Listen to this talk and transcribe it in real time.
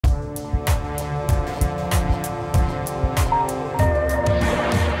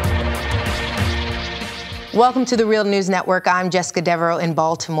Welcome to the Real News Network. I'm Jessica Devereaux in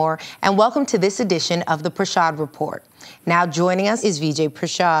Baltimore, and welcome to this edition of the Prashad Report. Now joining us is Vijay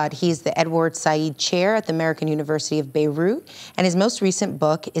Prashad. He's the Edward Said Chair at the American University of Beirut, and his most recent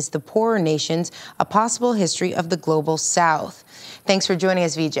book is The Poorer Nations, A Possible History of the Global South. Thanks for joining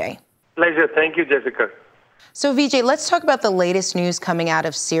us, Vijay. Pleasure. Thank you, Jessica. So, Vijay, let's talk about the latest news coming out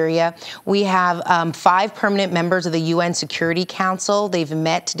of Syria. We have 5 permanent members of the UN Security Council. They've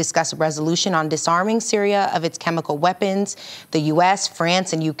met to discuss a resolution on disarming Syria of its chemical weapons. The U.S.,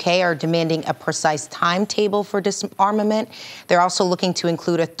 France, and U.K. are demanding a precise timetable for disarmament. They're also looking to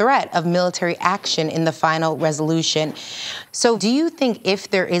include a threat of military action in the final resolution. So do you think if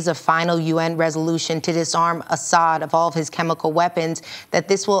there is a final UN resolution to disarm Assad of all of his chemical weapons, that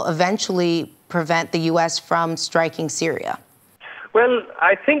this will eventually prevent the U.S. from striking Syria? Well,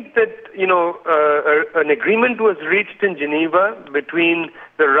 I think that, an agreement was reached in Geneva between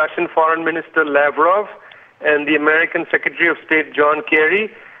the Russian Foreign Minister Lavrov and the American Secretary of State John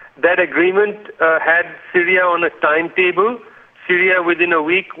Kerry. That agreement had Syria on a timetable. Syria, within a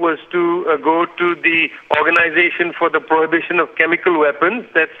week, was to go to the Organization for the Prohibition of Chemical Weapons.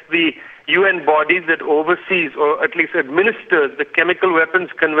 That's the UN body that oversees, or at least administers, the Chemical Weapons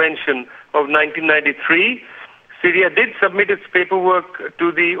Convention of 1993. Syria did submit its paperwork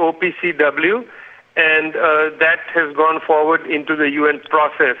to the OPCW, and that has gone forward into the UN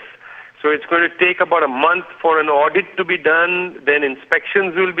process. So it's going to take about a month for an audit to be done, then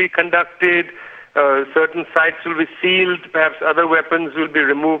inspections will be conducted, certain sites will be sealed, perhaps other weapons will be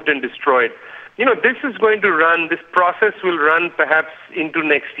removed and destroyed. This process will run perhaps into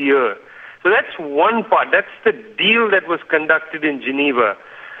next year. So that's one part. That's the deal that was conducted in Geneva.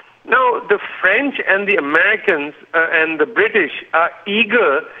 Now, the French and the Americans and the British are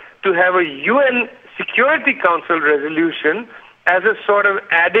eager to have a UN Security Council resolution as a sort of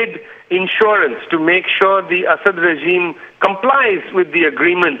added insurance to make sure the Assad regime complies with the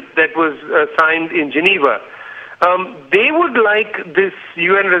agreement that was signed in Geneva. They would like this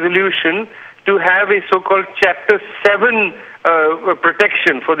UN resolution to have a so-called Chapter VII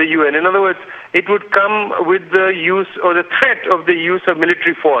protection for the UN. In other words, it would come with the use or the threat of the use of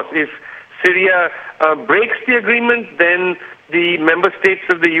military force. If Syria breaks the agreement, then the member states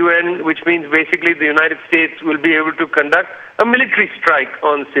of the UN, which means basically the United States, will be able to conduct a military strike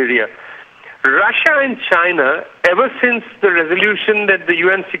on Syria. Russia and China, ever since the resolution that the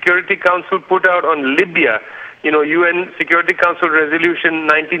UN Security Council put out on Libya, UN Security Council Resolution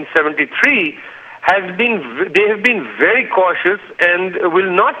 1973, they have been very cautious and will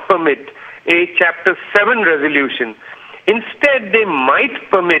not permit a Chapter VII resolution. Instead, they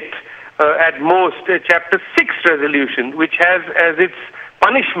might permit at most a Chapter VI resolution, which has as its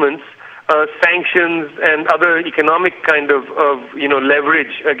punishments sanctions and other economic kind of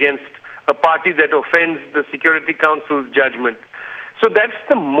leverage against a party that offends the Security Council's judgment. So that's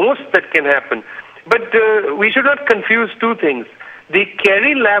the most that can happen. But we should not confuse two things. The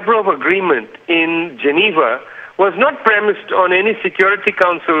Kerry-Lavrov agreement in Geneva was not premised on any Security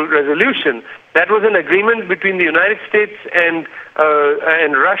Council resolution. That was an agreement between the United States and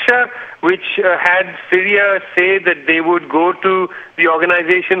Russia, which had Syria say that they would go to the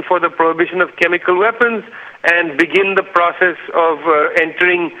Organization for the Prohibition of Chemical Weapons and begin the process of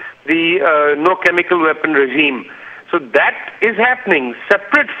entering the no chemical weapon regime. So that is happening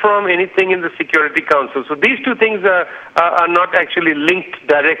separate from anything in the Security Council. So these two things are not actually linked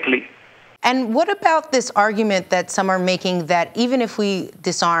directly. And what about this argument that some are making that even if we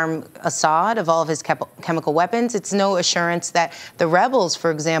disarm Assad of all of his chemical weapons, it's no assurance that the rebels,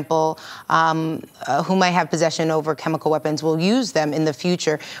 for example, who might have possession over chemical weapons, will use them in the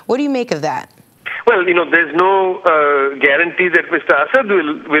future? What do you make of that? Well, there's no guarantee that Mr. Assad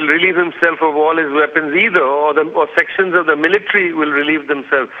will relieve himself of all his weapons either, or sections of the military will relieve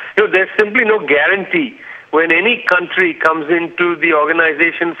themselves. There's simply no guarantee when any country comes into the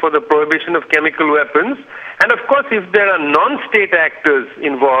Organization for the Prohibition of Chemical Weapons. And of course, if there are non-state actors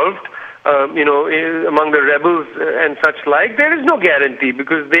involved, among the rebels and such like, there is no guarantee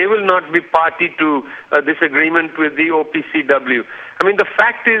because they will not be party to this agreement with the OPCW. I mean, the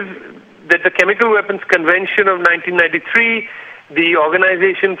fact is that the Chemical Weapons Convention of 1993, the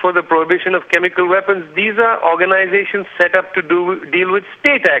Organization for the Prohibition of Chemical Weapons, these are organizations set up to deal with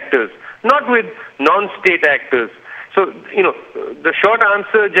state actors, not with non-state actors. So, the short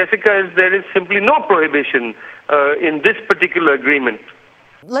answer, Jessica, is there is simply no prohibition in this particular agreement.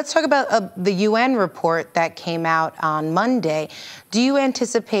 Let's talk about the UN report that came out on Monday. Do you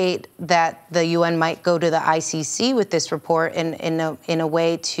anticipate that the UN might go to the ICC with this report in a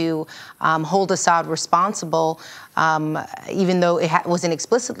way to hold Assad responsible, even though it wasn't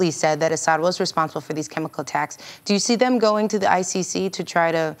explicitly said that Assad was responsible for these chemical attacks? Do you see them going to the ICC to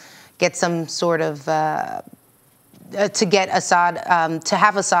try to get some sort of to get Assad to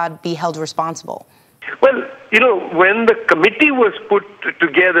have Assad be held responsible? Well, you know, when the committee was put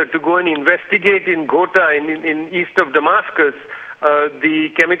together to go and investigate in Ghouta, in east of Damascus, the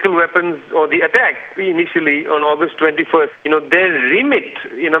chemical weapons or the attack initially on August 21st, you know, their remit,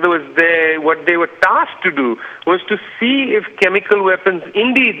 in other words, what they were tasked to do was to see if chemical weapons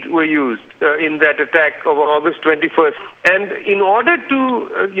indeed were used in that attack of August 21st. And in order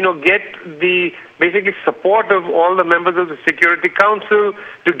to, you know, get the basically support of all the members of the Security Council,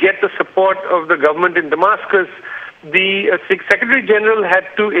 to get the support of the government in Damascus, the Secretary General had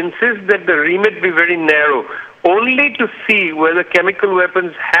to insist that the remit be very narrow, only to see whether chemical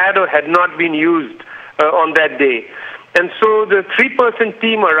weapons had or had not been used on that day. And so the 3-person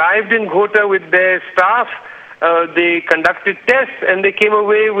team arrived in Ghouta with their staff. They conducted tests, and they came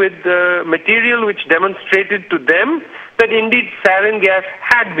away with material which demonstrated to them that indeed sarin gas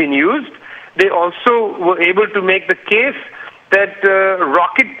had been used. They also were able to make the case that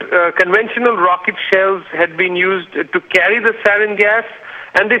conventional rocket shells had been used to carry the sarin gas,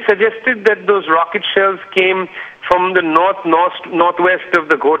 and they suggested that those rocket shells came from the northwest of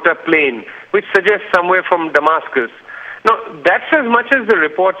the Ghouta plain, which suggests somewhere from Damascus. Now, that's as much as the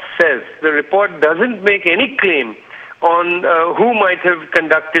report says. The report doesn't make any claim on who might have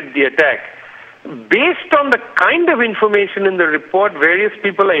conducted the attack. Based on the kind of information in the report, various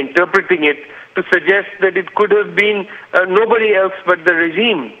people are interpreting it to suggest that it could have been nobody else but the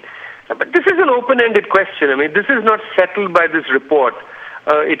regime. But this is an open-ended question. I mean, this is not settled by this report.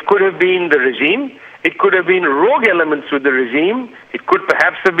 It could have been the regime. It could have been rogue elements with the regime. It could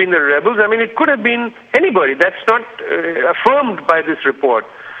perhaps have been the rebels. I mean, it could have been anybody. That's not affirmed by this report.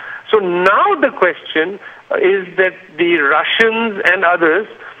 So now the question is that the Russians and others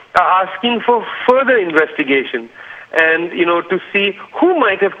are asking for further investigation and, you know, to see who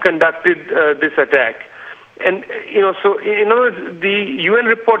might have conducted this attack. And, you know, so in other words, the UN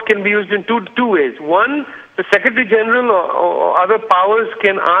report can be used in two ways. One, the Secretary General or other powers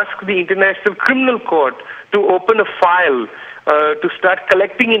can ask the International Criminal Court to open a file to start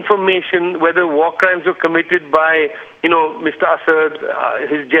collecting information whether war crimes were committed by, you know, Mr. Assad,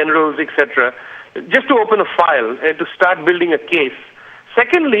 his generals, etc. Just to open a file and to start building a case.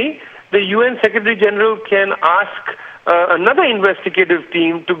 Secondly, the UN Secretary General can ask another investigative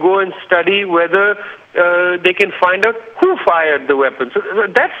team to go and study whether they can find out who fired the weapons. So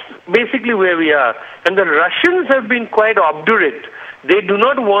that's basically where we are. And the Russians have been quite obdurate. They do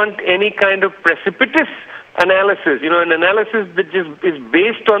not want any kind of precipitous analysis, you know, an analysis that just is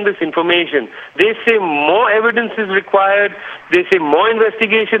based on this information. They say more evidence is required, they say more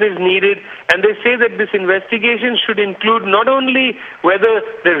investigation is needed, and they say that this investigation should include not only whether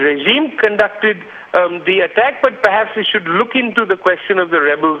the regime conducted the attack, but perhaps it should look into the question of the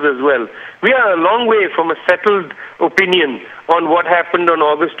rebels as well. We are a long way from a settled opinion on what happened on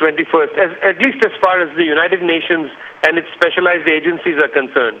August 21st, at least as far as the United Nations and its specialized agencies are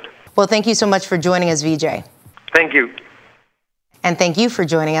concerned. Well, thank you so much for joining us, Vijay. Thank you. And thank you for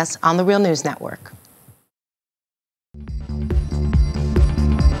joining us on the Real News Network.